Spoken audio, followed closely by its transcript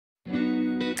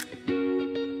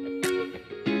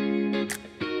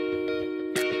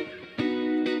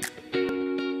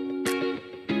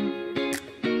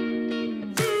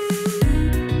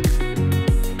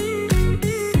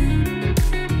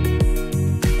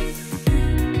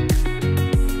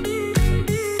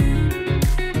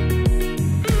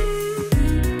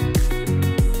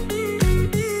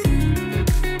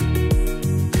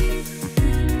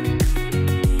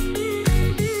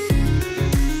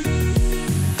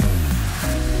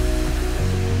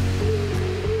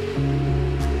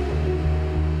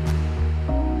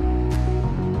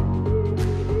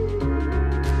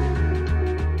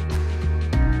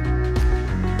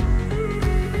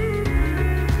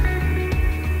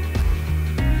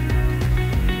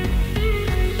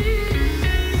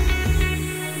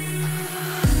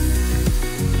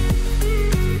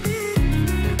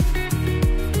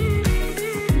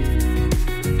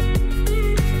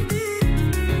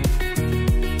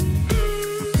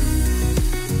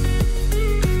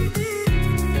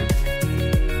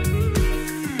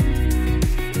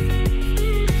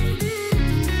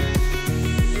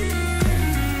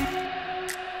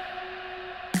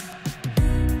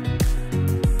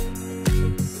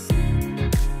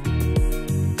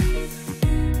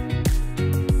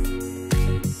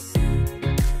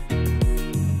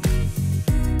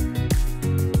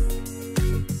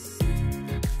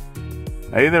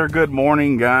Hey there, good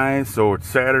morning guys. So it's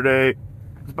Saturday,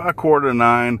 it's about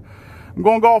 8:45. I'm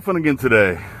going golfing again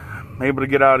today. I'm able to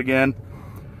get out again,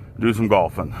 do some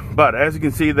golfing. But as you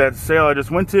can see, that sale I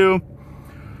just went to,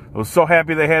 I was so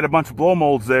happy they had a bunch of blow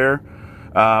molds there,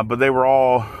 but they were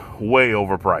all way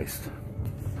overpriced.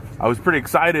 I was pretty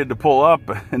excited to pull up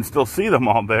and still see them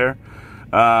all there,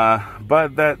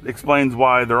 but that explains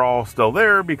why they're all still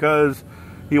there, because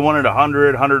he wanted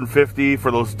 100, 150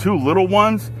 for those two little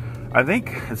ones. I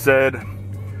think it said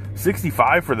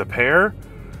 65 for the pair.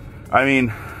 I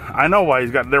mean, I know why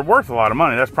they're worth a lot of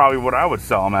money. That's probably what I would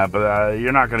sell them at, but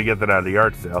you're not going to get that out of the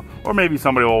yard sale. Or maybe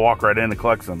somebody will walk right in and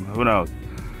collect them. Who knows?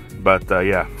 But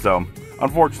yeah, so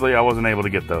unfortunately, I wasn't able to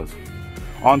get those.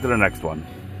 On to the next one.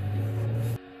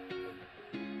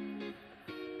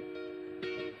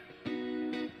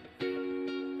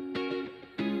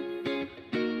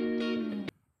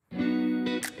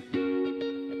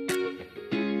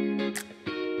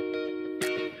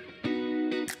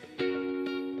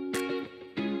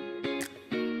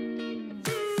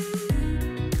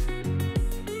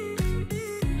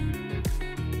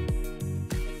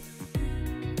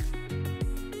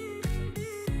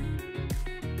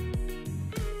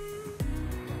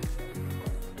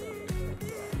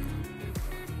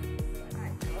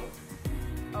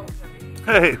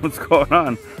 Hey, what's going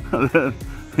on?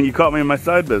 You caught me in my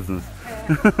side business.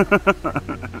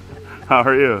 How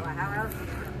are you?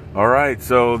 All right,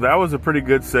 so that was a pretty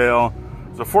good sale.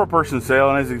 It's a 4-person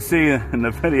sale, and as you can see in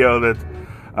the video, that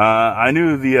I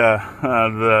knew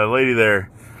the lady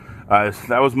there.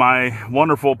 That was my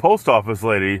wonderful post office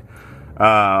lady.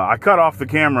 I cut off the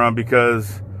camera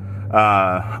because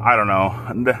I don't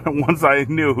know. Once I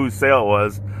knew whose sale it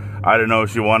was, I didn't know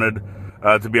if she wanted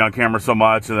to be on camera so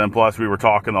much, and then plus we were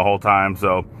talking the whole time,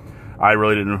 so I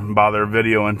really didn't bother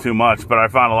videoing too much, but I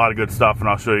found a lot of good stuff, and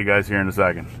I'll show you guys here in a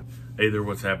second. Hey there,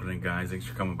 what's happening guys? Thanks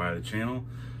for coming by the channel.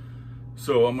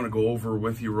 So I'm going to go over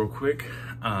with you real quick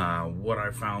what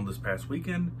I found this past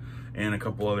weekend and a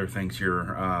couple other things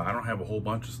here. I don't have a whole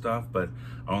bunch of stuff, but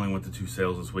I only went to 2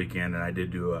 sales this weekend, and I did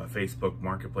do a Facebook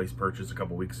Marketplace purchase a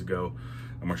couple weeks ago.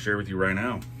 I'm going to share with you right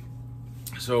now.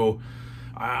 So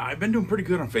I've been doing pretty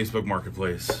good on Facebook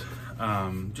Marketplace,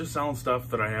 just selling stuff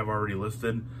that I have already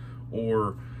listed,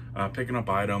 or picking up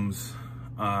items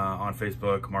on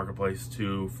Facebook Marketplace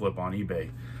to flip on eBay.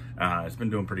 It's been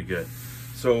doing pretty good.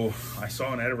 So I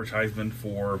saw an advertisement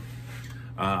for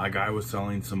a guy was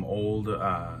selling some old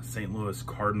St. Louis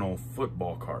Cardinal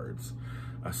football cards.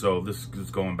 So this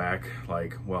is going back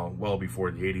like, well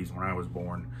before the 80s when I was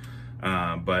born.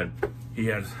 But he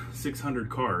has 600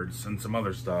 cards and some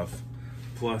other stuff,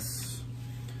 plus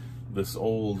this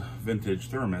old vintage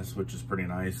thermos, which is pretty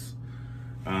nice.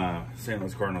 St.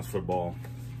 Louis Cardinals football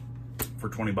for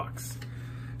 20 bucks.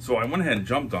 So I went ahead and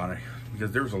jumped on it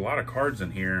because there was a lot of cards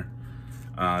in here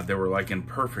that were like in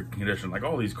perfect condition. Like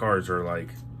all these cards are like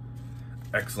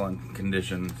excellent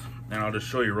condition. And I'll just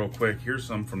show you real quick. Here's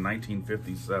some from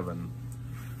 1957.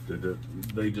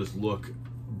 They just look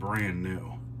brand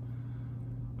new.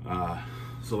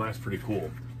 So that's pretty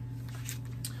cool.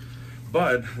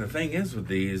 But the thing is with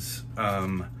these, I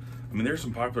mean, there's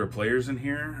some popular players in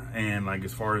here, and like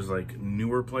as far as like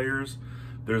newer players,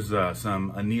 there's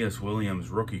some Aeneas Williams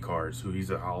rookie cards, who he's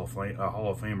a Hall of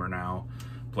Famer now,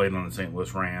 played on the St.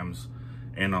 Louis Rams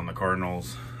and on the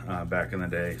Cardinals back in the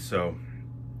day. So,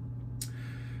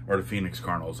 or the Phoenix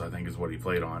Cardinals, I think is what he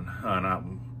played on. I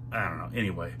don't know.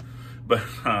 Anyway, but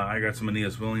I got some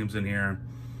Aeneas Williams in here,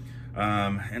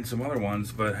 and some other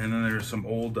ones. And then there's some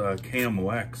old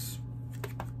KMOX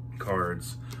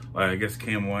cards. I guess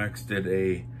KMOX did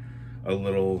a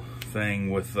little thing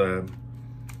with the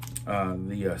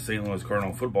St. Louis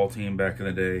Cardinal football team back in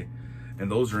the day,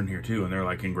 and those are in here too, and they're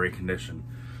like in great condition.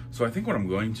 So I think what I'm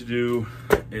going to do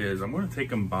is I'm going to take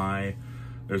them by.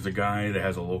 There's a guy that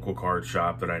has a local card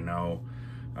shop that I know,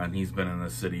 and he's been in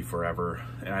the city forever,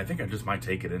 and I think I just might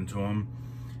take it into him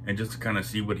and just to kind of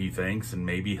see what he thinks, and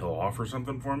maybe he'll offer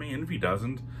something for me. And if he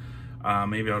doesn't,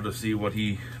 maybe I'll just see what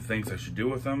he thinks I should do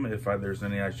with them, if there's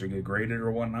any I should get graded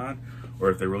or whatnot, or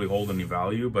if they really hold any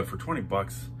value. But for 20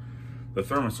 bucks, the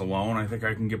thermos alone, I think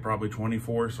I can get probably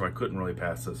 24, so I couldn't really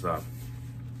pass this up.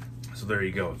 So there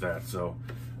you go with that. So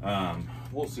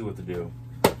we'll see what to do.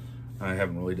 I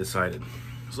haven't really decided.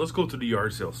 So let's go to the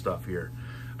yard sale stuff here.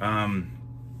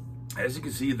 As you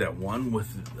can see, that one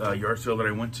with yard sale that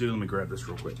I went to, let me grab this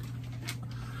real quick.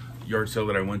 Yard sale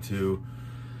that I went to,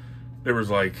 there was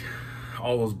like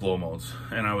all those blow molds,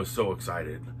 and I was so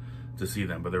excited to see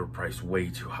them, but they were priced way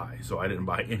too high. So I didn't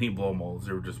buy any blow molds.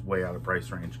 They were just way out of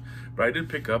price range. But I did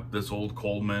pick up this old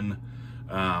Coleman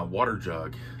water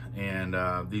jug,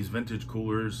 And these vintage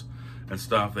coolers and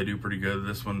stuff, they do pretty good.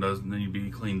 This one doesn't need to be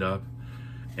cleaned up.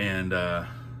 And I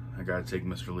gotta take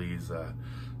Mr. Lee's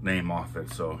name off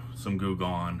it, so some Goo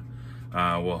Gone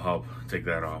will help take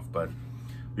that off. But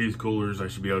these coolers, I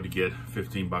should be able to get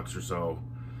 15 bucks or so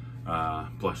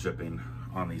plus shipping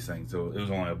on these things. So it was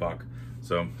only $1,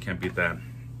 so can't beat that.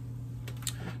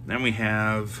 Then we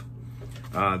have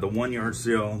the 1 yard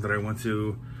sale that I went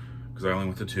to, because I only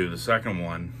went to 2. The second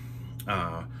one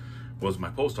was my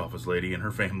post office lady and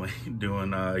her family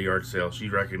doing a yard sale. She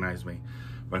recognized me.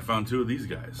 But I found 2 of these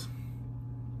guys.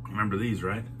 Remember these,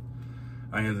 right?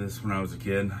 I had this when I was a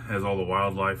kid. It has all the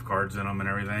wildlife cards in them and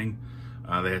everything.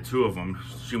 They had 2 of them.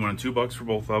 She wanted $2 for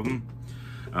both of them.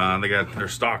 They got their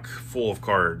stock full of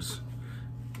cards,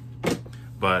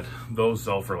 but those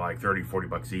sell for like 30, 40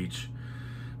 bucks each.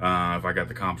 If I got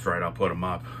the comps right, I'll put them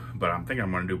up. But I'm thinking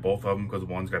I'm going to do both of them because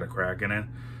one's got a crack in it.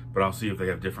 But I'll see if they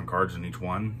have different cards in each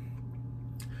one,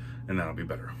 and that'll be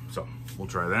better. So we'll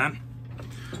try that.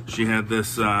 She had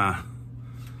this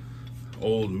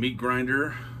old meat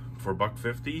grinder for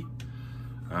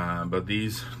 $1.50. But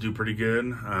these do pretty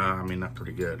good. I mean, not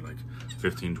pretty good, like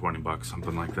 15, 20 bucks,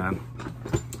 something like that.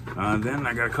 Then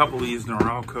I got a couple of these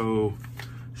Norelco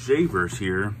shavers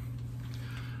here.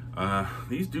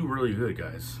 These do really good,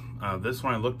 guys. This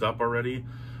one I looked up already.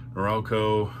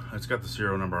 Norelco, it's got the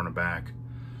serial number on the back.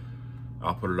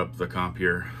 I'll put it up to the comp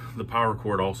here. The power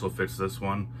cord also fits this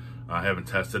one. I haven't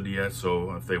tested it yet,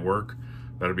 so if they work,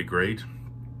 that'd be great.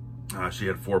 She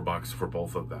had $4 for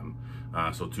both of them.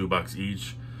 So $2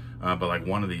 each. But like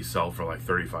one of these sell for like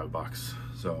 35 bucks.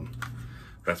 So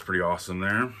that's pretty awesome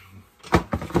there.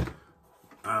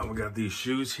 We got these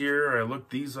shoes here. I looked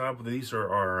these up. These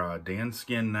are Dan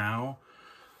Skin Now.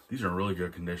 These are in really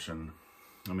good condition.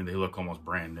 I mean, they look almost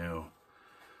brand new.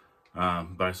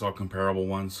 But I saw comparable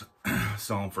ones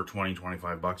selling for 20,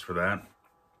 25 bucks for that.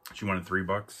 She wanted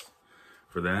 $3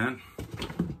 for that.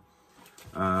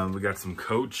 We got some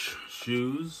Coach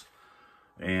shoes.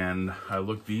 And I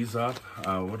looked these up.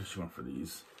 What did she want for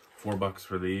these? $4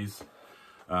 for these.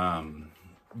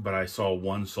 But I saw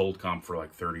one sold comp for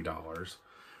like $30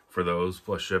 for those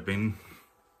plus shipping.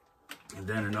 And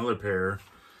then another pair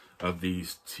of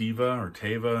these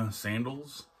Teva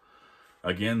sandals.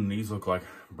 Again, these look like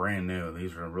brand new.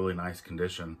 These are in really nice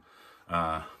condition.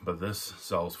 But this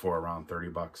sells for around 30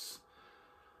 bucks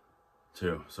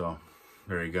too. So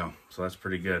there you go. So that's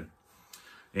pretty good.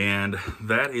 And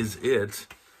that is it.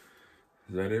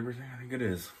 Is that everything? I think it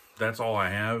is. That's all I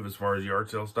have as far as yard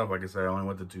sale stuff. Like I said, I only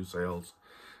went to 2 sales.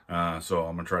 So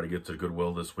I'm going to try to get to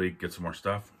Goodwill this week, get some more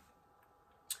stuff.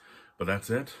 But that's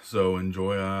it. So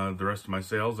enjoy the rest of my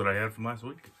sales that I had from last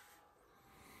week.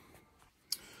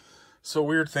 So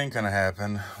weird thing kind of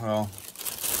happened. Well,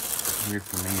 weird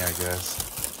for me, I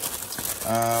guess.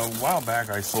 A while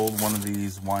back, I sold one of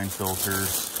these wine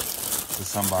filters to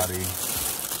somebody,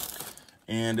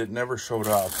 and it never showed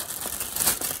up.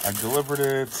 I delivered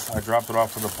it. I dropped it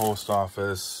off to the post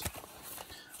office.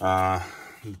 The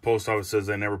post office says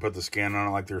they never put the scan on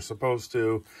it like they're supposed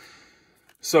to.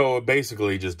 So it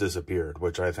basically just disappeared,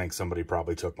 which I think somebody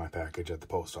probably took my package at the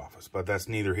post office. But that's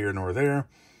neither here nor there.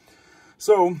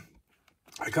 So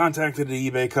I contacted an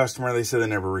eBay customer. They said they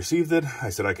never received it. I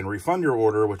said, I can refund your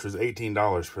order, which was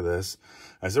 $18 for this.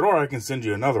 I said, or I can send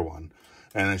you another one.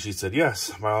 And then she said,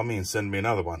 yes, by all means, send me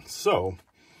another one. So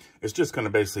it's just going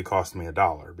to basically cost me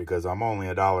 $1 because I'm only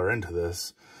 $1 into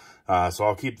this. So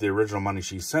I'll keep the original money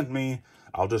she sent me.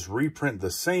 I'll just reprint the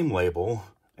same label.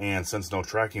 And since no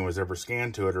tracking was ever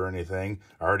scanned to it or anything,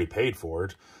 I already paid for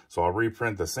it. So I'll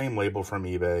reprint the same label from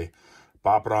eBay,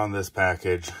 pop it on this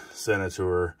package, send it to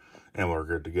her, and we're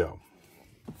good to go.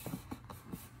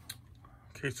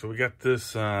 Okay, so we got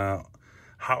this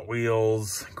Hot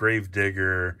Wheels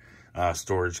Gravedigger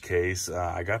storage case.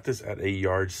 I got this at a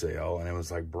yard sale, and it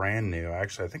was like brand new.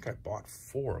 Actually, I think I bought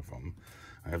 4 of them.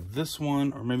 I have this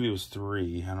one, or maybe it was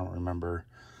 3. I don't remember.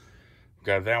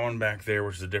 Got that one back there,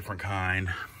 which is a different kind.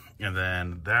 And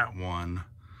then that one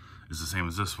is the same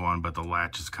as this one, but the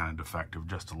latch is kind of defective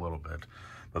just a little bit.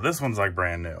 But this one's like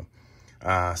brand new.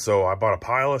 So I bought a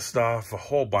pile of stuff, a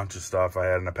whole bunch of stuff I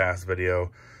had in a past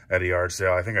video at a yard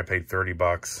sale. I think I paid 30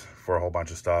 bucks for a whole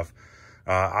bunch of stuff.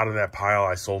 Out of that pile,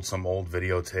 I sold some old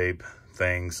videotape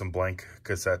things, some blank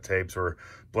cassette tapes or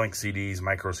blank CDs,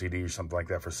 micro CDs or something like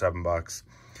that for 7 bucks.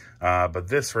 But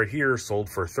this right here sold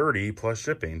for 30 plus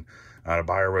shipping. The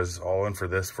buyer was all in for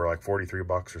this for like 43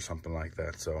 bucks or something like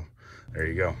that. So there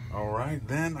you go. All right,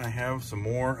 then I have some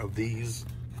more of these,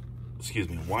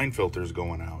 wine filters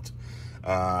going out.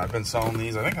 I've been selling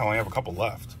these. I think I only have a couple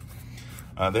left.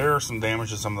 There are some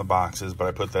damage to some of the boxes, but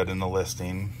I put that in the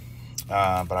listing.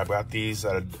 but I got these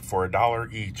for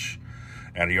 $1 each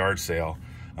at a yard sale.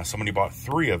 Somebody bought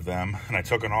 3 of them, and I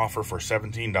took an offer for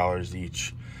 $17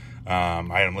 each. I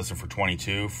had them listed for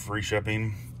 $22, free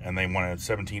shipping, and they wanted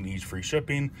 $17 each, free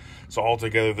shipping. So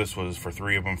altogether, this was for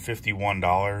 3 of them,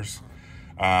 $51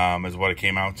 is what it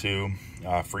came out to,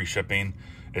 free shipping.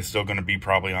 It's still going to be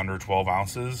probably under 12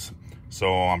 ounces,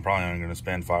 so I'm probably only going to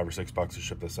spend $5 or $6 to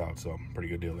ship this out. So pretty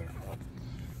good deal there.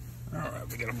 All right,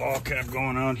 we got a ball cap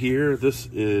going out here. This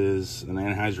is an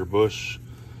Anheuser-Busch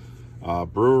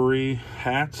brewery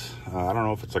hat. I don't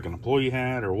know if it's like an employee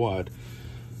hat or what,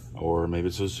 or maybe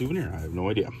it's a souvenir. I have no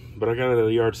idea. But I got it at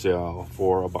a yard sale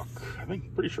for $1. I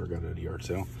think, pretty sure I got it at a yard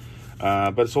sale.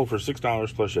 But it sold for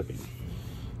 $6 plus shipping.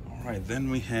 All right, then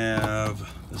we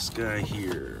have this guy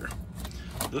here.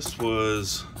 This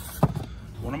was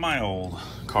one of my old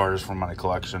cars from my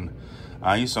collection.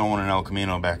 I used to own an El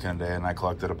Camino back in the day, and I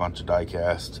collected a bunch of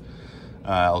die-cast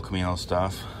El Camino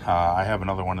stuff. I have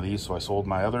another one of these, so I sold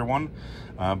my other one.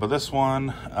 But this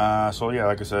one, so yeah,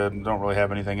 like I said, don't really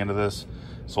have anything into this.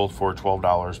 Sold for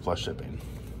 $12 plus shipping.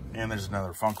 And there's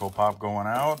another Funko Pop going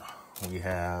out. We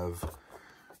have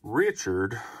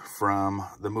Richard from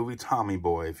the movie Tommy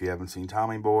Boy. If you haven't seen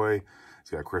Tommy Boy,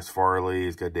 he's got Chris Farley,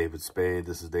 he's got David Spade.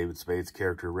 This is David Spade's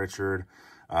character, Richard.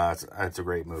 It's a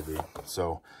great movie,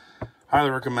 so highly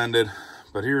recommended.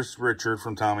 But here's Richard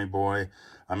from Tommy Boy.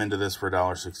 I'm into this for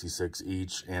 $1.66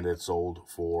 each, and it sold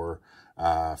for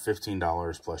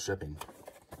 $15 plus shipping.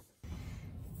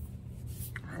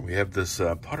 All right, we have this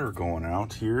putter going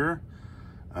out here.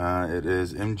 It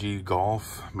is MG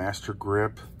Golf Master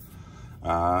Grip.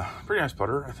 Pretty nice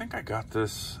putter. I think I got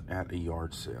this at a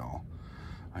yard sale.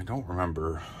 I don't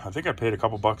remember. I think I paid a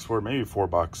couple bucks for it, maybe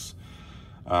 $4.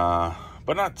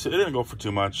 But it didn't go for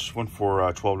too much. Went for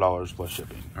 $12 plus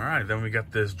shipping. All right, then we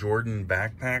got this Jordan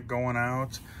backpack going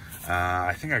out.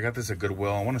 I think I got this at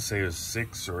Goodwill. I want to say it was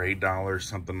 $6 or $8,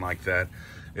 something like that.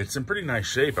 It's in pretty nice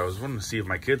shape. I was wanting to see if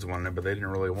my kids wanted it, but they didn't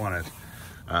really want it.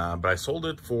 But I sold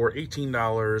it for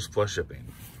 $18 plus shipping.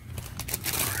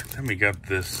 All right, then we got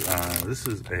this. This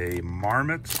is a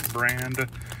Marmot brand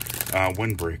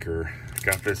windbreaker.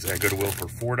 Got this at Goodwill for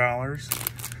 $4.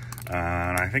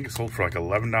 And I think it sold for like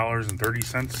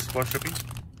 $11.30 plus shipping.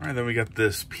 All right, then we got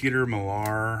this Peter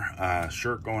Millar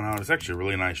shirt going on. It's actually a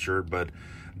really nice shirt, but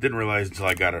didn't realize until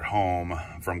I got it home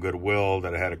from Goodwill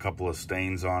that it had a couple of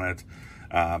stains on it.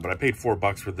 But I paid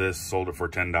 $4 for this, sold it for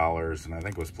 $10, and I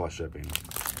think it was plus shipping.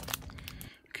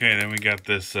 Okay, then we got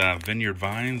this Vineyard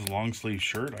Vines long sleeve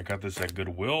shirt. I got this at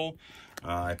Goodwill.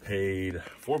 I paid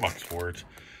 $4 for it.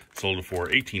 Sold it for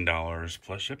 $18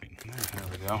 plus shipping. There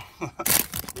we go.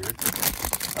 Weird.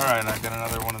 All right, I got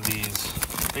another one of these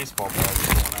baseball bags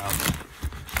going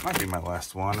out. Might be my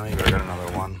last one. Maybe I got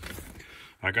another one.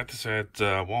 I got this at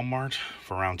Walmart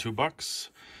for around $2.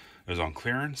 It was on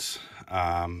clearance.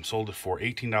 Sold it for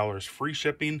 $18 free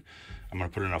shipping. I'm going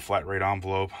to put it in a flat rate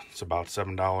envelope. It's about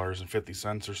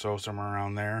 $7.50 or so, somewhere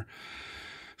around there.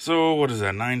 So what is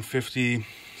that, $9.50?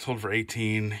 Sold for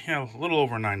 $18. Yeah, a little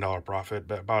over a $9 profit,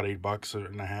 but about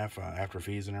 $8.50 after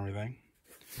fees and everything.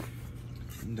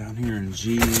 And down here in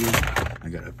G, I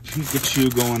got a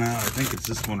Pikachu going out. I think it's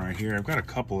this one right here. I've got a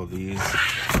couple of these,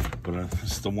 but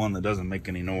it's the one that doesn't make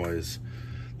any noise.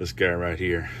 This guy right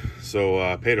here. So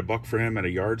I paid $1 for him at a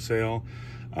yard sale,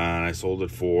 and I sold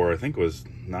it for, I think it was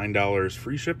 $9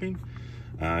 free shipping.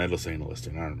 It'll say in the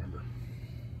listing, I don't remember.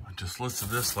 I just listed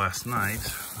this last night.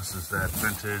 This is that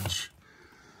vintage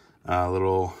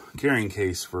little carrying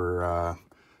case for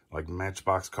like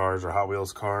Matchbox cars or Hot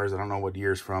Wheels cars. I don't know what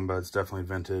year it's from, but it's definitely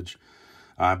vintage.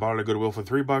 I bought it at Goodwill for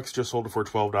 $3, just sold it for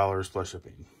 $12 plus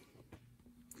shipping.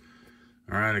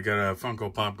 All right, I got a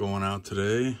Funko Pop going out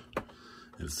today.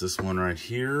 It's this one right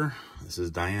here. This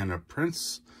is Diana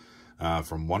Prince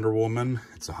from Wonder Woman.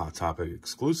 It's a Hot Topic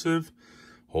exclusive,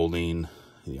 holding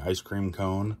the ice cream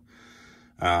cone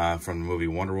from the movie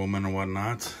Wonder Woman and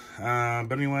whatnot.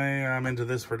 But anyway, I'm into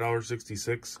this for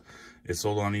 $1.66. It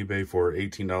sold on eBay for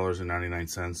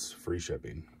 $18.99 free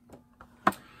shipping.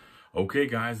 Okay,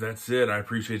 guys, that's it. I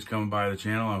appreciate you coming by the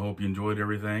channel. I hope you enjoyed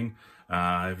everything.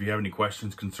 If you have any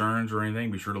questions, concerns, or anything,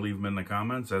 be sure to leave them in the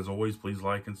comments. As always, please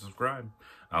like and subscribe.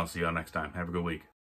 I'll see y'all next time. Have a good week.